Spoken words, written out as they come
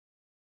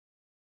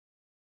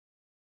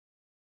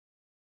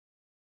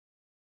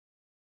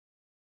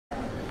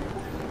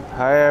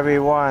Hi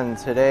everyone,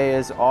 today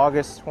is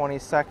August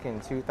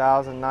 22nd,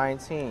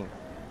 2019,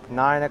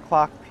 9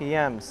 o'clock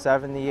p.m.,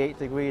 78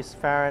 degrees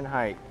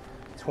Fahrenheit,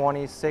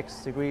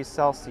 26 degrees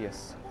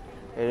Celsius.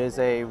 It is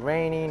a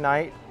rainy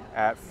night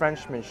at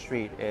Frenchmen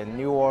Street in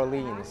New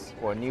Orleans,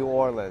 or New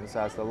Orleans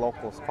as the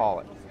locals call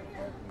it.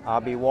 I'll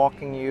be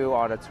walking you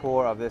on a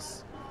tour of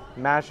this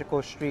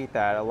magical street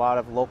that a lot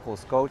of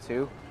locals go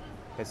to.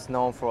 It's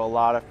known for a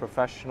lot of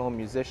professional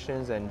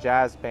musicians and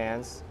jazz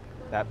bands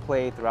that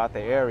play throughout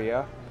the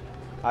area.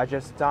 I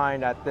just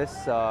dined at this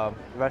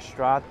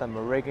restaurant, the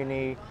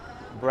Marigny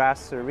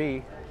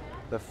Brasserie.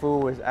 The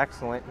food was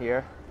excellent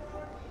here.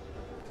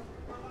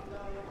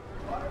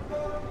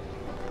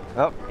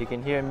 Oh, you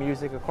can hear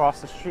music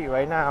across the street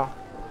right now.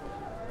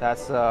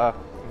 That's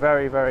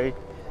very, very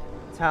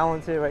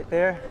talented right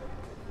there.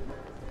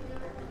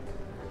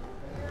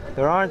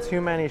 There aren't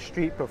too many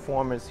street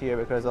performers here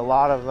because a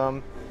lot of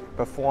them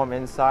perform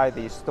inside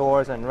these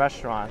stores and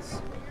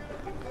restaurants.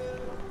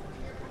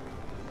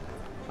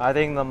 I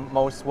think the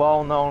most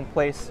well-known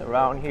place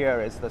around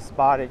here is the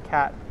Spotted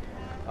Cat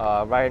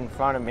right in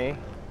front of me.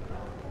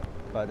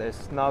 But there's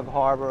Snug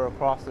Harbor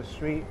across the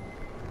street.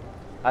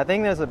 I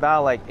think there's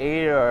about like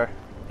 8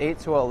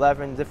 to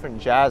 11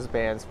 different jazz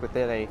bands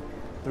within a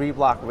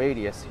 3-block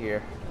radius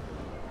here.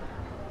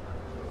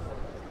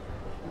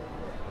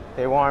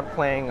 They weren't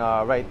playing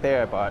right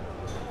there, but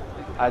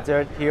I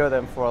did hear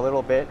them for a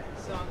little bit.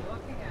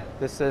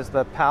 This is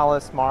the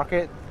Palace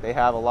Market. They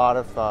have a lot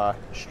of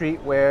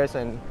streetwears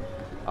and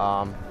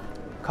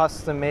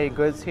custom-made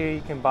goods here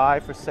you can buy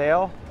for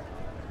sale.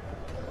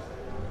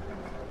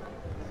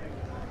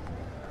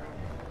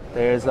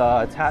 There's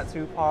a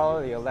tattoo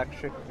parlor, the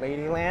Electric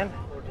Ladyland,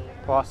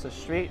 across the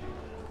street.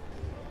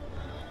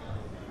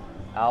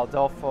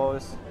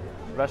 Aldolfo's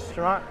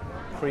restaurant,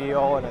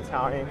 Creole and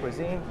Italian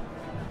cuisine.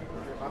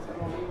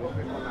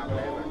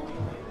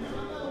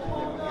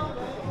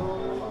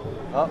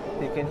 Oh,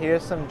 you can hear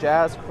some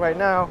jazz right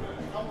now.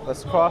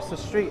 Let's cross the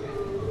street.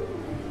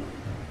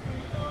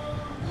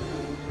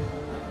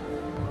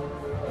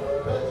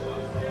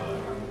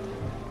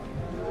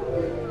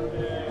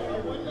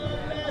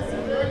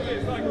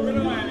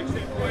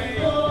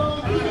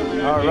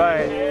 All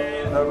right,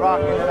 they're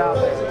rocking it out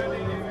there.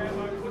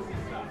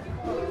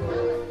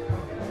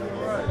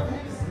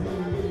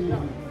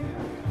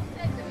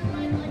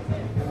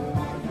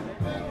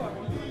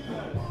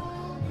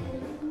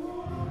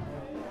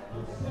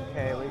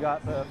 Okay, we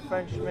got the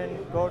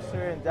Frenchman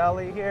Grocery and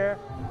Deli here.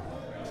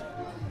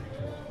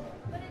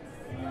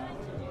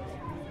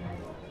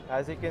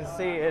 As you can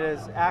see, it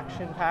is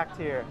action-packed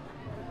here.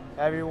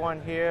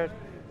 Everyone here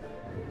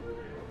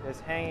is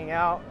hanging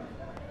out,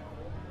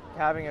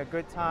 having a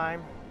good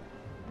time.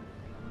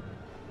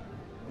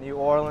 New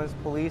Orleans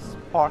police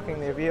parking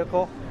their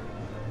vehicle.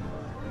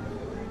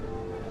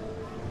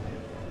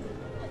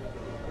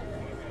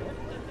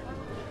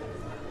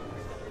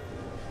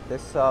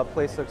 This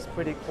place looks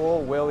pretty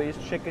cool, Willie's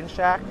Chicken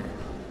Shack.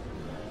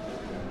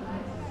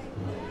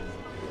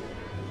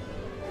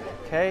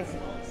 Okay,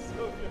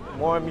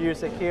 more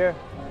music here.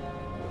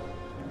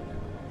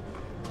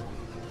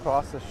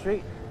 Across the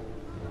street.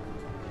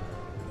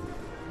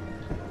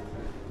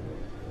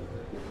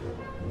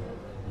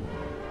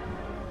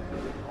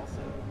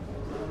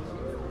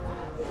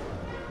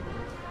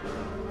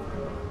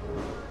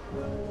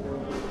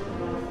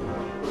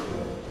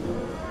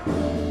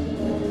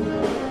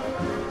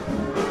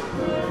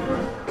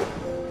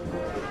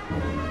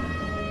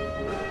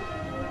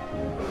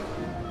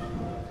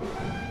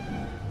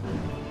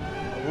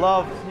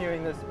 Love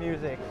hearing this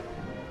music.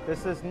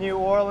 This is New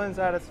Orleans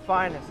at its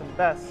finest and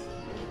best.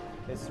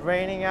 It's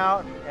raining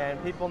out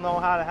and people know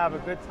how to have a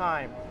good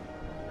time.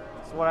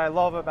 It's what I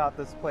love about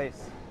this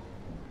place.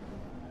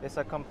 It's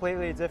a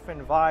completely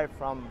different vibe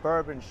from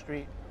Bourbon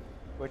Street,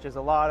 which is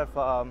a lot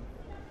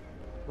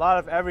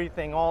of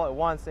everything all at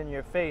once in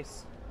your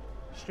face.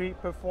 Street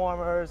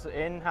performers,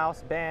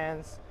 in-house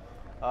bands,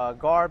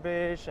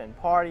 garbage and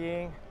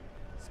partying,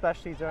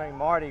 especially during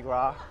Mardi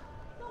Gras.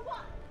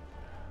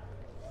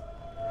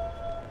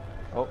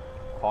 Oh,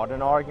 caught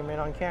an argument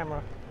on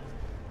camera.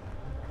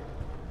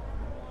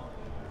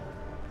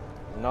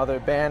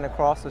 Another band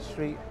across the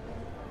street.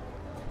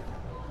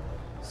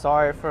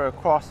 Sorry for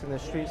crossing the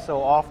street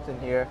so often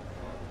here.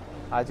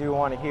 I do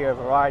want to hear a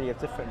variety of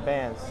different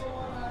bands.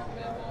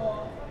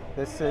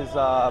 This is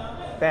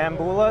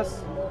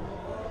Bamboulas.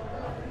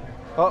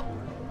 Oh,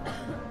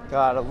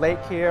 got a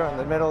lake here in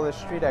the middle of the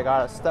street I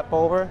gotta step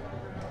over.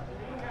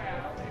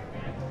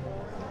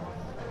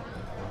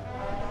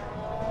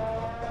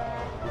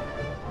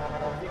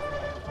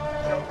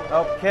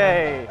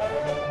 Okay.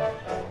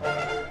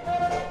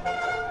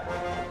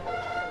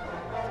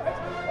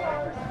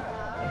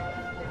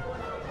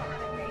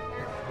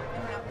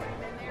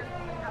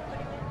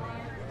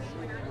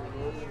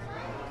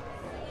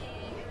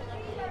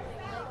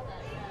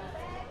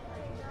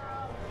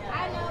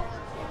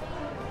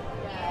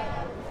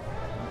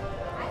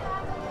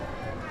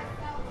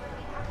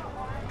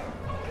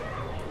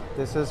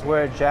 This is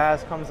where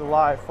jazz comes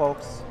alive,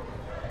 folks.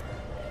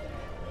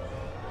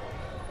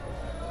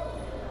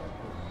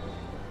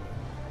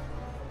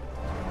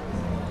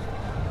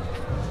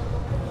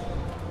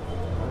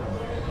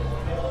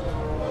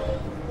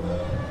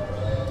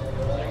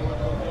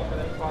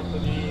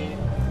 company.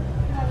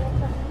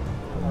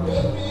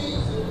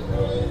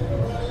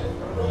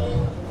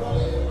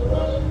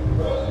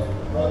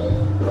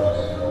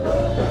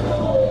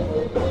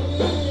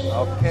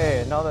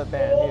 Okay, another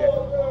band here.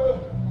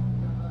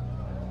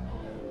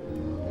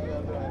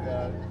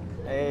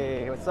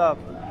 Hey, what's up?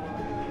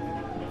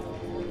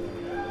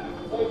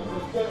 Ladies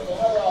and gentlemen,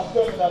 how y'all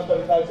feeling out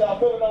there tonight? Y'all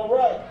feeling all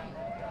right?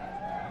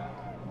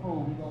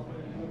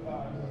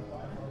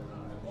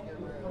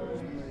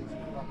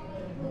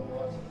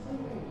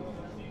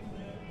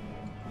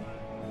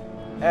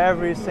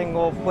 Every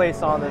single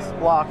place on this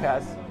block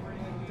has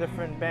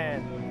different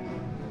band.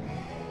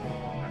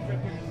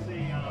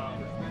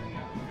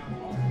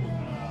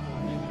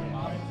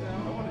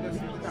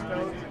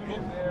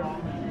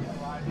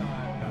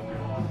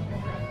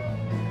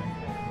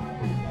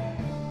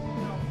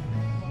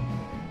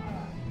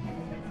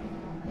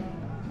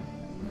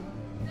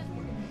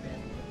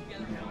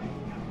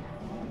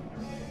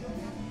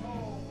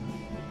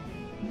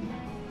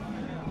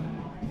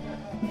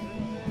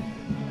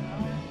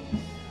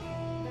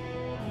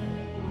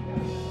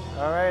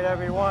 Alright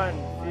everyone,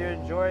 if you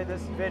enjoyed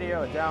this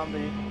video down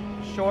the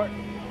short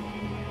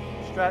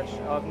stretch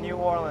of New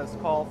Orleans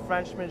called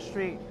Frenchmen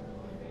Street,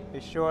 be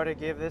sure to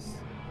give this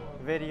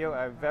video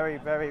a very,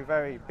 very,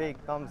 very big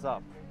thumbs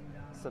up.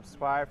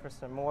 Subscribe for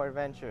some more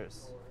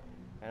adventures,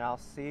 and I'll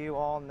see you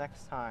all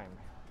next time.